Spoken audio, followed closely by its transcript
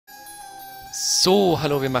So,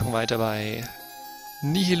 hallo, wir machen weiter bei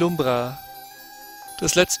Nihilumbra.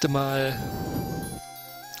 Das letzte Mal,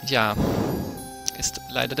 ja, ist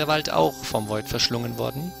leider der Wald auch vom Void verschlungen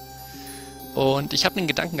worden. Und ich habe einen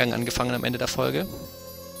Gedankengang angefangen am Ende der Folge,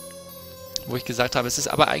 wo ich gesagt habe, es ist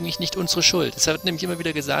aber eigentlich nicht unsere Schuld. Es wird nämlich immer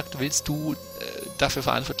wieder gesagt, willst du dafür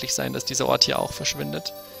verantwortlich sein, dass dieser Ort hier auch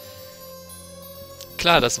verschwindet?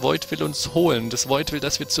 Klar, das Void will uns holen, das Void will,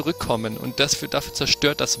 dass wir zurückkommen und dafür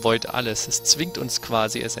zerstört das Void alles. Es zwingt uns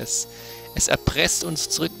quasi, es erpresst uns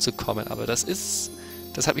zurückzukommen, aber das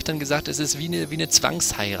habe ich dann gesagt, es ist wie eine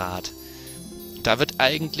Zwangsheirat. Da wird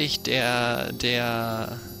eigentlich der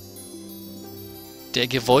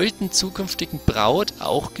gewollten zukünftigen Braut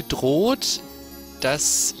auch gedroht,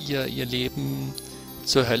 dass ihr Leben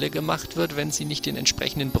zur Hölle gemacht wird, wenn sie nicht den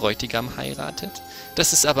entsprechenden Bräutigam heiratet.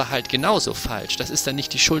 Das ist aber halt genauso falsch. Das ist dann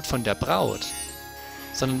nicht die Schuld von der Braut,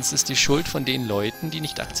 sondern es ist die Schuld von den Leuten, die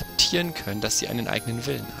nicht akzeptieren können, dass sie einen eigenen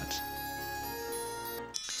Willen hat.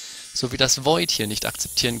 So wie das Void hier nicht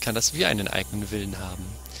akzeptieren kann, dass wir einen eigenen Willen haben.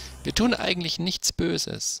 Wir tun eigentlich nichts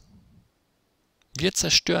Böses. Wir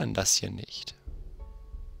zerstören das hier nicht.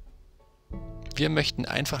 Wir möchten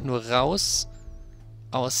einfach nur raus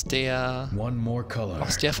aus der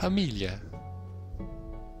Familie.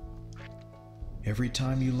 Every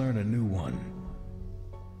time you learn a new one,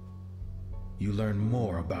 you learn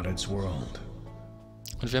more about its world.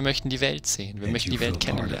 Und wir möchten die Welt sehen. Wir möchten die Welt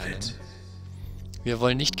kennenlernen. Wir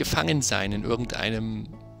wollen nicht gefangen sein in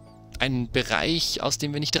einem Bereich, aus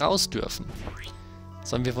dem wir nicht raus dürfen,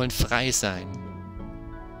 sondern wir wollen frei sein.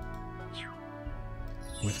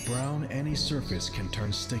 With brown, any surface can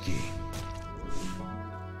turn sticky.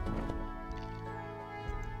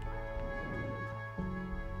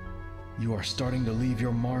 You are starting to leave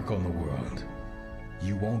your mark on the world.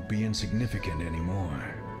 You won't be insignificant anymore.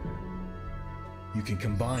 You can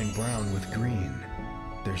combine brown with green.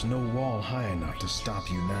 There's no wall high enough to stop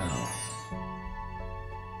you now.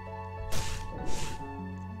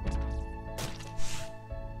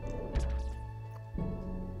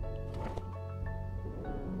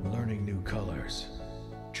 Learning new colors,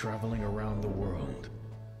 traveling around the world.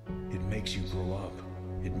 It makes you grow up.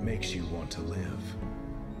 It makes you want to live.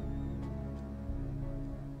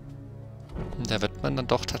 Da wird man dann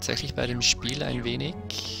doch tatsächlich bei dem Spiel ein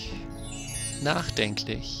wenig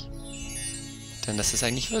nachdenklich. Denn das ist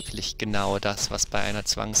eigentlich wirklich genau das, was bei einer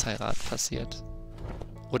Zwangsheirat passiert.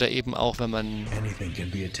 Oder eben auch, wenn man...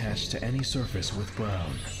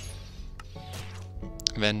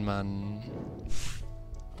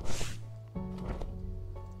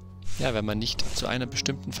 Wenn man nicht zu einer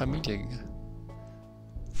bestimmten Familie...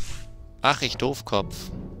 Ach, ich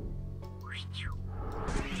Doofkopf.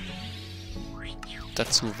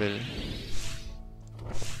 Dazu will.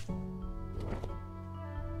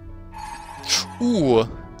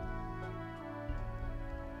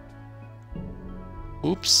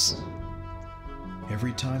 Ups.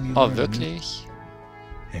 Oh, wirklich?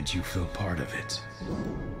 And you feel part of it.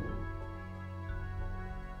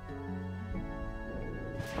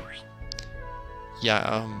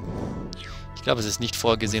 Ja, ich glaube, es ist nicht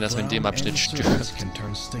vorgesehen, dass man in dem Abschnitt stirbt.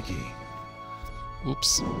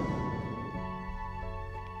 Ups.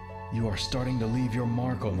 You are starting to leave your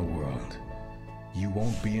mark on the world. You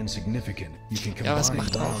won't be insignificant. You can combine es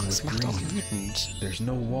macht auch wütend. There's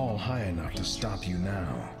no wall high enough to stop you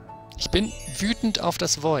now. Ich bin wütend auf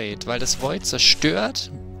das Void, weil das Void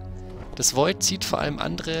zerstört. Das Void zieht vor allem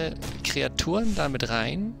andere Kreaturen damit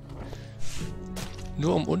rein,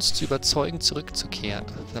 nur um uns zu überzeugen, zurückzukehren.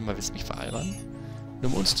 Sag mal, willst du mich veralbern?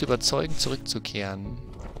 Nur um uns zu überzeugen, zurückzukehren.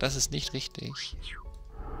 Das ist nicht richtig.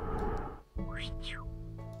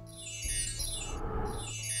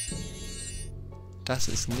 Das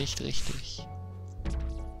ist nicht richtig.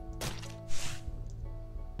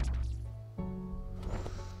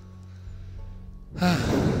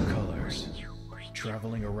 Colors,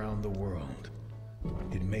 traveling around the world.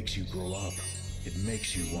 It makes you grow up. It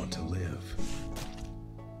makes you want to live.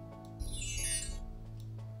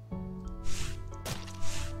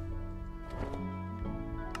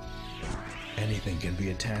 Anything can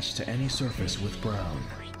be attached to any surface with brown.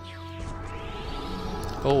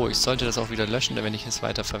 Oh, ich sollte das auch wieder löschen, wenn ich es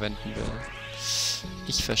weiter verwenden will.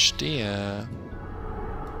 Ich verstehe.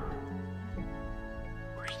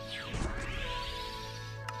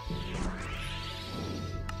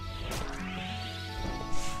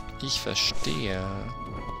 Ich verstehe.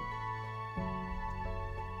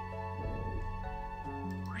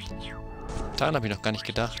 Daran habe ich noch gar nicht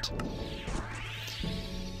gedacht.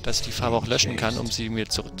 Dass ich die Farbe auch löschen kann, um sie mir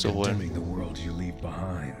zurückzuholen.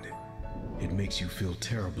 It makes you feel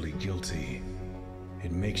terribly guilty.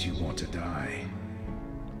 it makes you want to die.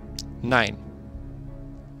 Nein.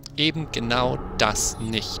 Eben genau das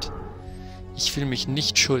nicht. Ich fühle mich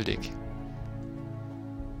nicht schuldig.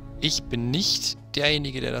 Ich bin nicht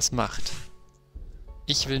derjenige, der das macht.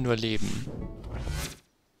 Ich will nur leben.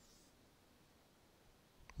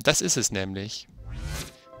 Das ist es nämlich.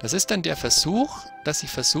 Das ist dann der Versuch, dass sie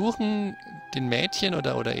versuchen, den Mädchen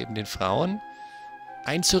oder eben den Frauen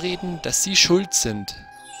einzureden, dass sie schuld sind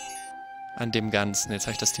an dem Ganzen. Jetzt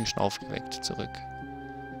habe ich das Ding schon aufgeweckt. Zurück.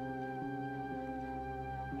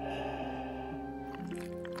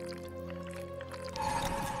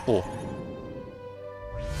 Oh.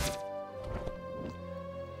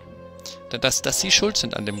 Dass sie schuld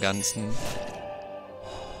sind an dem Ganzen.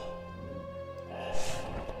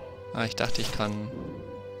 Ah, ich dachte, ich kann...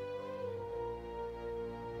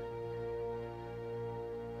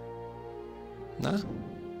 Na?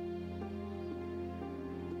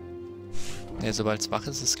 Ne, sobald es wach ist,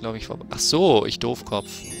 ist es, glaube ich, vorbei. Ach so, ich Doofkopf.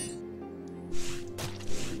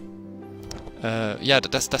 Ja,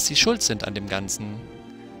 dass sie schuld sind an dem Ganzen.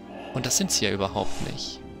 Und das sind sie ja überhaupt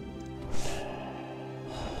nicht.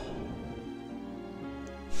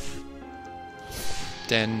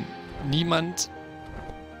 Denn niemand...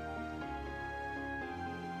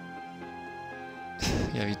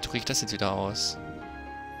 Ja, wie drücke ich das jetzt wieder aus?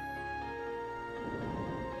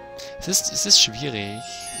 Es ist schwierig.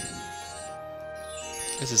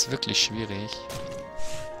 Es ist wirklich schwierig.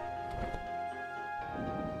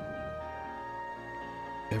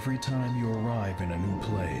 Every time you arrive in a new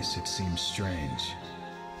place, it seems strange.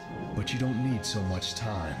 But you don't need so much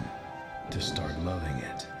time to start loving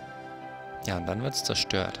it. Ja, und dann wird es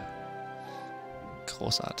zerstört.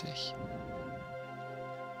 Großartig.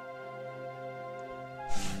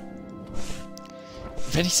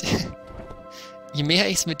 Wenn ich je mehr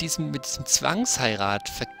ich es mit diesem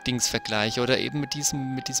Zwangsheirat-Dings vergleiche oder eben mit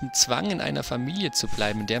diesem Zwang in einer Familie zu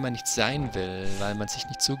bleiben, in der man nicht sein will, weil man sich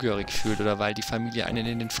nicht zugehörig fühlt oder weil die Familie einen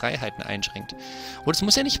in den Freiheiten einschränkt. Und es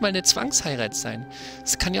muss ja nicht mal eine Zwangsheirat sein.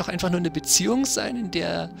 Es kann ja auch einfach nur eine Beziehung sein, in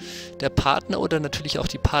der der Partner oder natürlich auch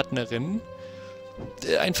die Partnerin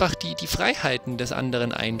einfach die Freiheiten des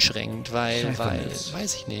anderen einschränkt, weil,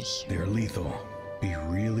 weiß ich nicht. They're lethal. Be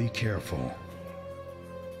really careful.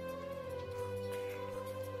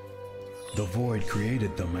 The Void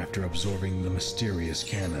created them after absorbing the mysterious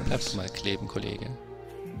cannons. Bleib mal kleben, Kollege.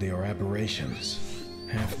 They are aberrations,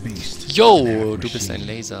 half beast. Yo, du bist ein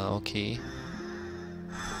Laser, okay.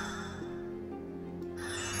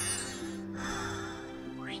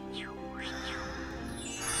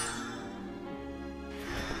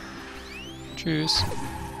 Tschüss.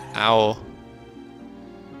 Au.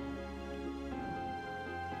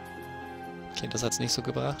 Okay, das hat's nicht so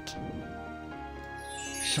gebracht.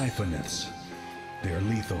 Siphonets. They're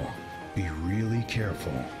lethal. Be really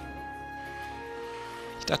careful.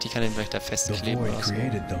 Ich dachte, ich kann ihn vielleicht da The festkleben Void oder so.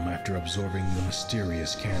 created them after absorbing the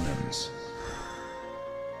mysterious cannons.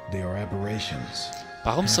 They are aberrations.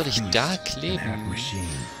 Warum soll half ich beast da and half kleben? machine.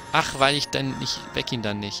 Ach, weil ich dann nicht... Weck ihn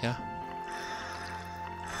dann nicht, ja?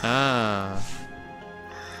 Ah.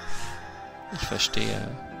 Ich verstehe.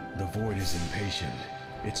 The Void is impatient.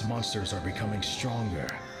 Its monsters are becoming stronger.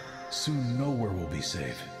 Soon nowhere will be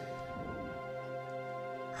safe.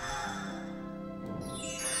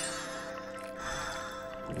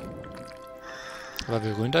 Aber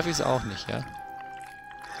berühren darf ich es auch nicht, ja?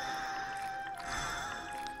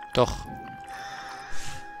 Doch.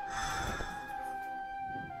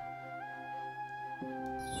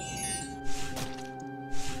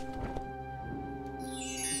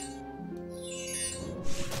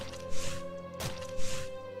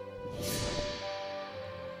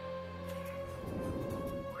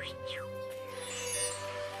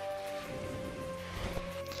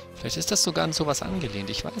 Vielleicht ist das sogar an sowas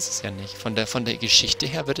angelehnt, ich weiß es ja nicht. Von der Geschichte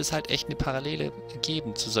her wird es halt echt eine Parallele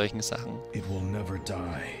geben zu solchen Sachen. It will never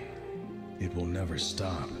die. It will never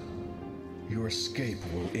stop. Your escape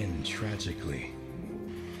will end tragically.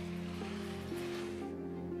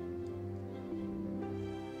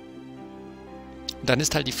 Und dann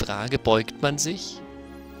ist halt die Frage, beugt man sich?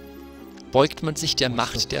 Beugt man sich der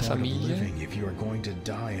Macht der Familie? If you are going to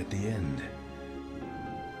die at the end?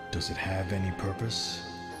 Does it have any purpose?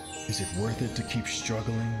 Is it worth it to keep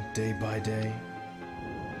struggling day by day?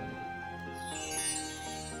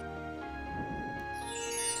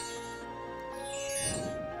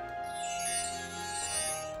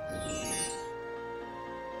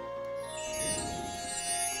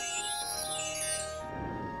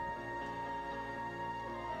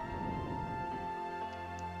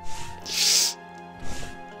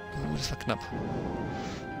 Das war knapp.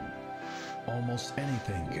 Almost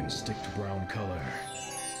anything can stick to brown color.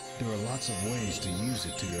 There are lots of ways to use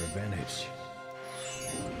it to your advantage.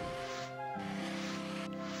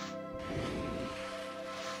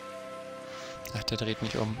 Ach, der dreht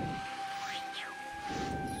mich um.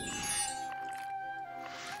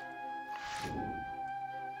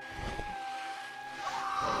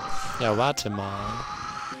 Ja, warte mal.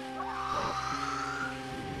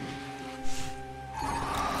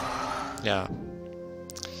 Ja.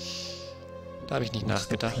 Da habe ich nicht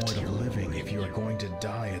nachgedacht. What's the point of living if you are going to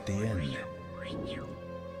die at the end?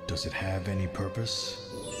 Does it have any purpose?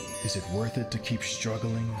 Is it worth it to keep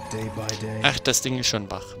struggling day by day? Ach, das Ding ist schon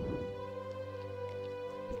wach.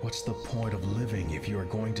 What's the point of living if you are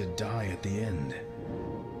going to die at the end?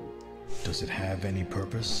 Does it have any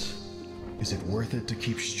purpose? Is it worth it to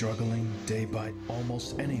keep struggling day by...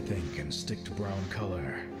 Almost anything can stick to brown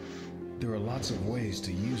color. There are lots of ways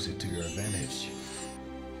to use it to your advantage.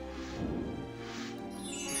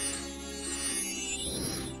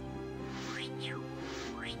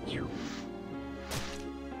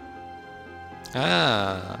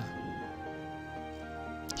 Ah.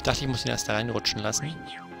 Ich dachte, ich muss ihn erst da reinrutschen lassen.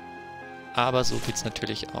 Aber so geht's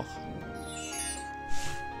natürlich auch.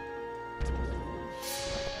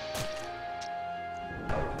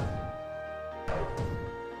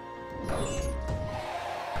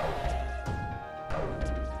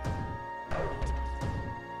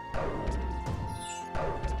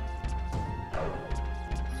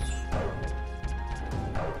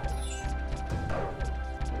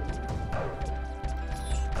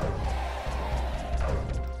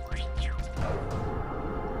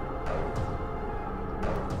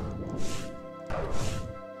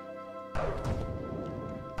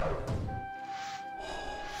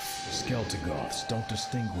 Skeltigoths don't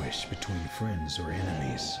distinguish between friends or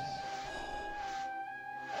enemies.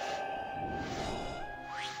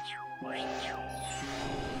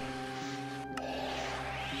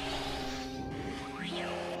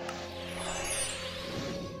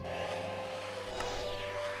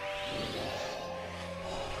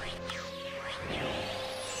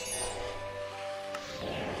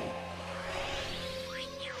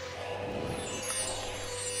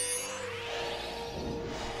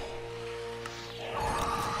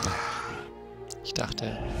 Ich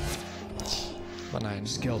dachte... Aber nein.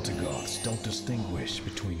 Skeltigoths don't distinguish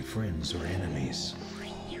between friends or enemies.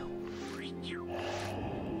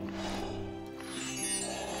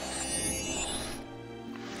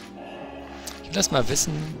 Ich lass mal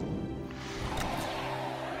wissen...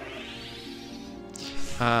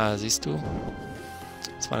 Ah, siehst du?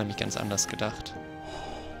 Das war nämlich ganz anders gedacht.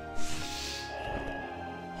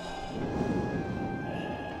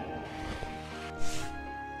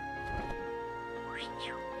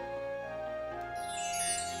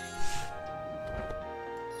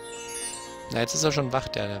 Na, jetzt ist er schon wach,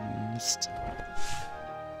 der Mist.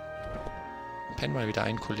 Penn mal wieder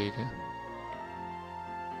ein, Kollege.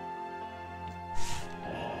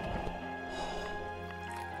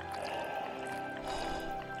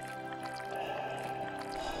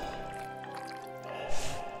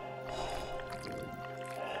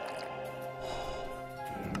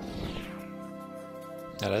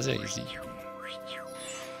 Ja, das ist ja easy.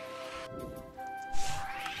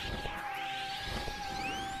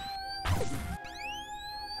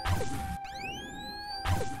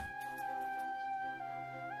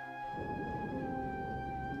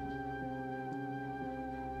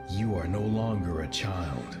 You are no longer a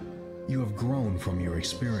child. You have grown from your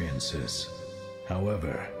experiences.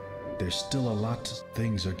 However, there's still a lot.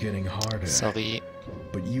 Things are getting harder. Sorry.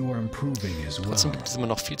 But you are improving as well. Trotzdem gibt es immer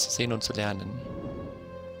noch viel zu sehen und zu lernen.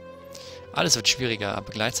 Alles wird schwieriger,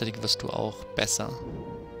 aber gleichzeitig wirst du auch besser.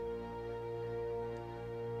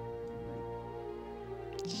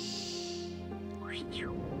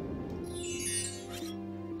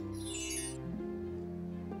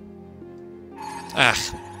 Ach.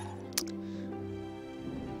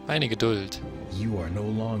 Meine Geduld. You are no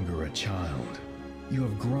longer a child. You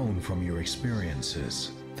have grown from your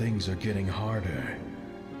experiences. Things are getting harder,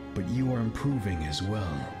 but you are improving as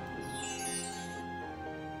well.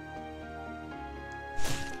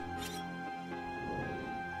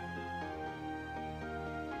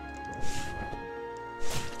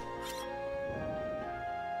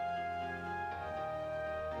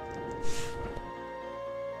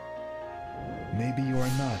 Maybe you are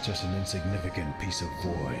not just an insignificant piece of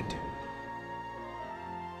void.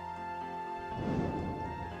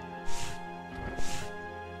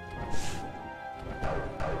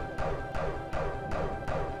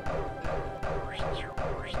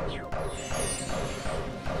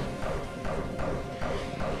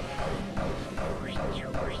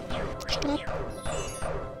 Stopp.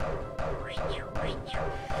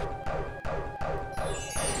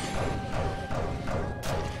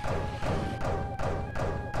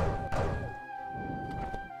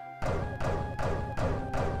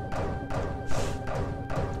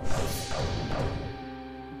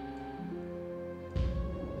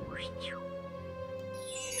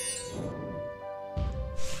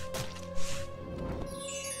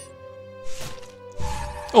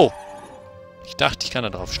 Oh! Ich dachte, ich kann da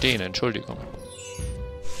drauf stehen. Entschuldigung.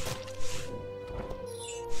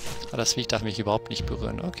 Aber das Viech darf mich überhaupt nicht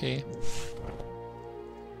berühren. Okay.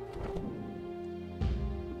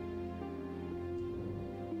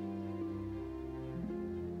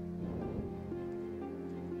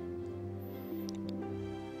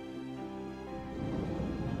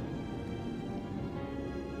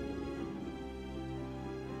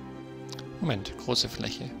 Moment, große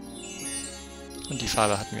Fläche. Und die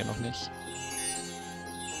Farbe hatten wir noch nicht.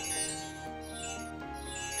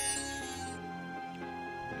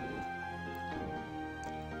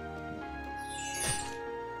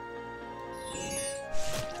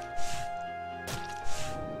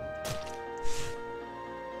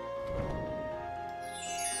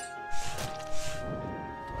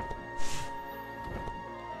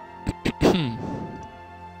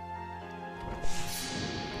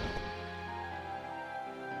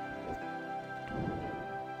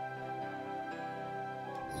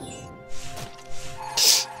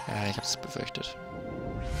 Ja, ich hab's befürchtet.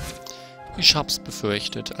 Ich hab's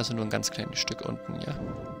befürchtet. Also nur ein ganz kleines Stück unten, ja.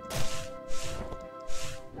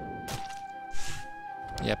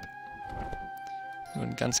 Yep. Nur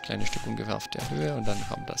ein ganz kleines Stück ungefähr auf der Höhe und dann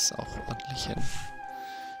kommt das auch ordentlich hin.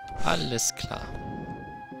 Alles klar.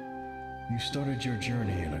 You started your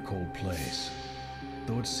journey in a cold place.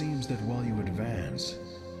 Though it seems that while you advance,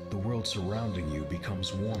 the world surrounding you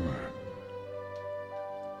becomes warmer.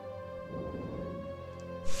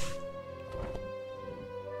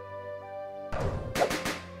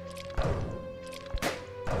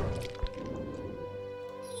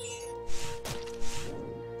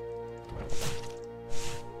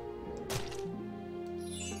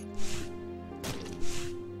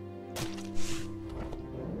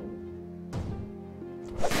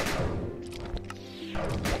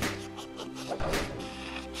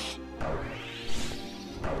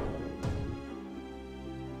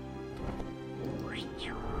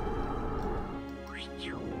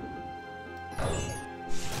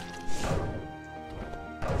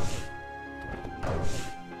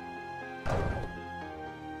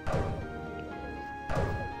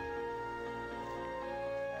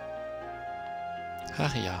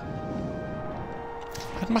 Ach ja.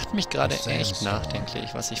 Das macht mich gerade echt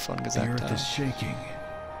nachdenklich, was ich vorhin gesagt habe.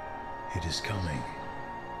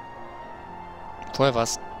 Vorher war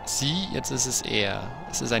es sie, jetzt ist es er.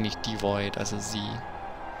 Es ist eigentlich die Void, also sie.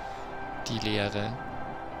 Die Leere.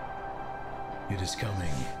 It is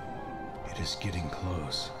coming. It is getting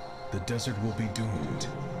close. The desert will be doomed.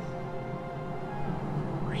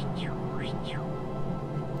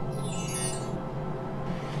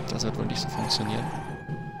 Das wird wohl nicht so funktionieren.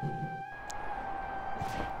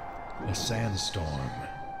 A sandstorm.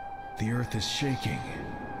 The earth is shaking.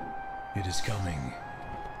 It is coming.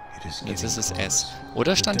 It is getting Jetzt ist es close. S.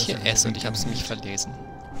 Oder stand hier The desert S will und be ich habe es doomed. mich verlesen.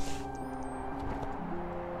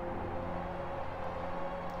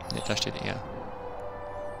 Ne, da steht er.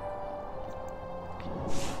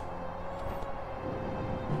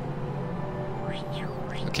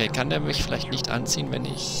 Okay, kann der mich vielleicht nicht anziehen, wenn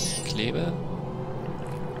ich klebe?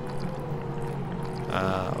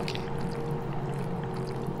 Ah, okay.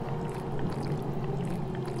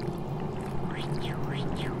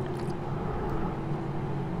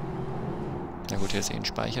 Na gut, hier ist eh ein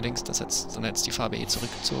Speicherdings, dann hätte die Farbe eh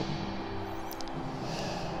zurückgezogen.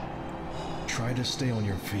 Try to stay on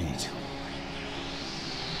your feet.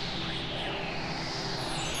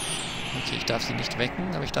 Okay, ich darf sie nicht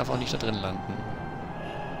wecken, aber ich darf auch nicht da drin landen.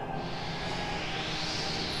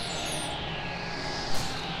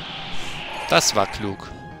 Das war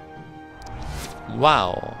klug.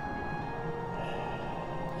 Wow.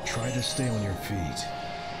 Try to stay on your feet.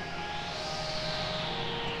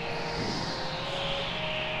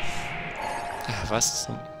 Was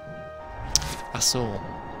zum... Ach so.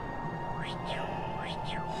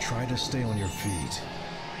 Try to stay on your feet.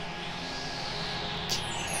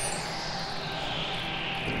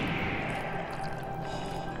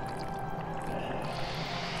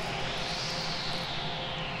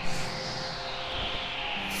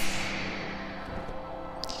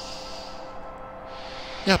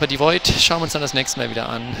 Ja, aber die Void schauen wir uns dann das nächste Mal wieder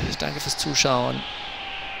an. Danke fürs Zuschauen.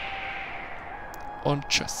 Und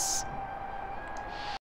tschüss.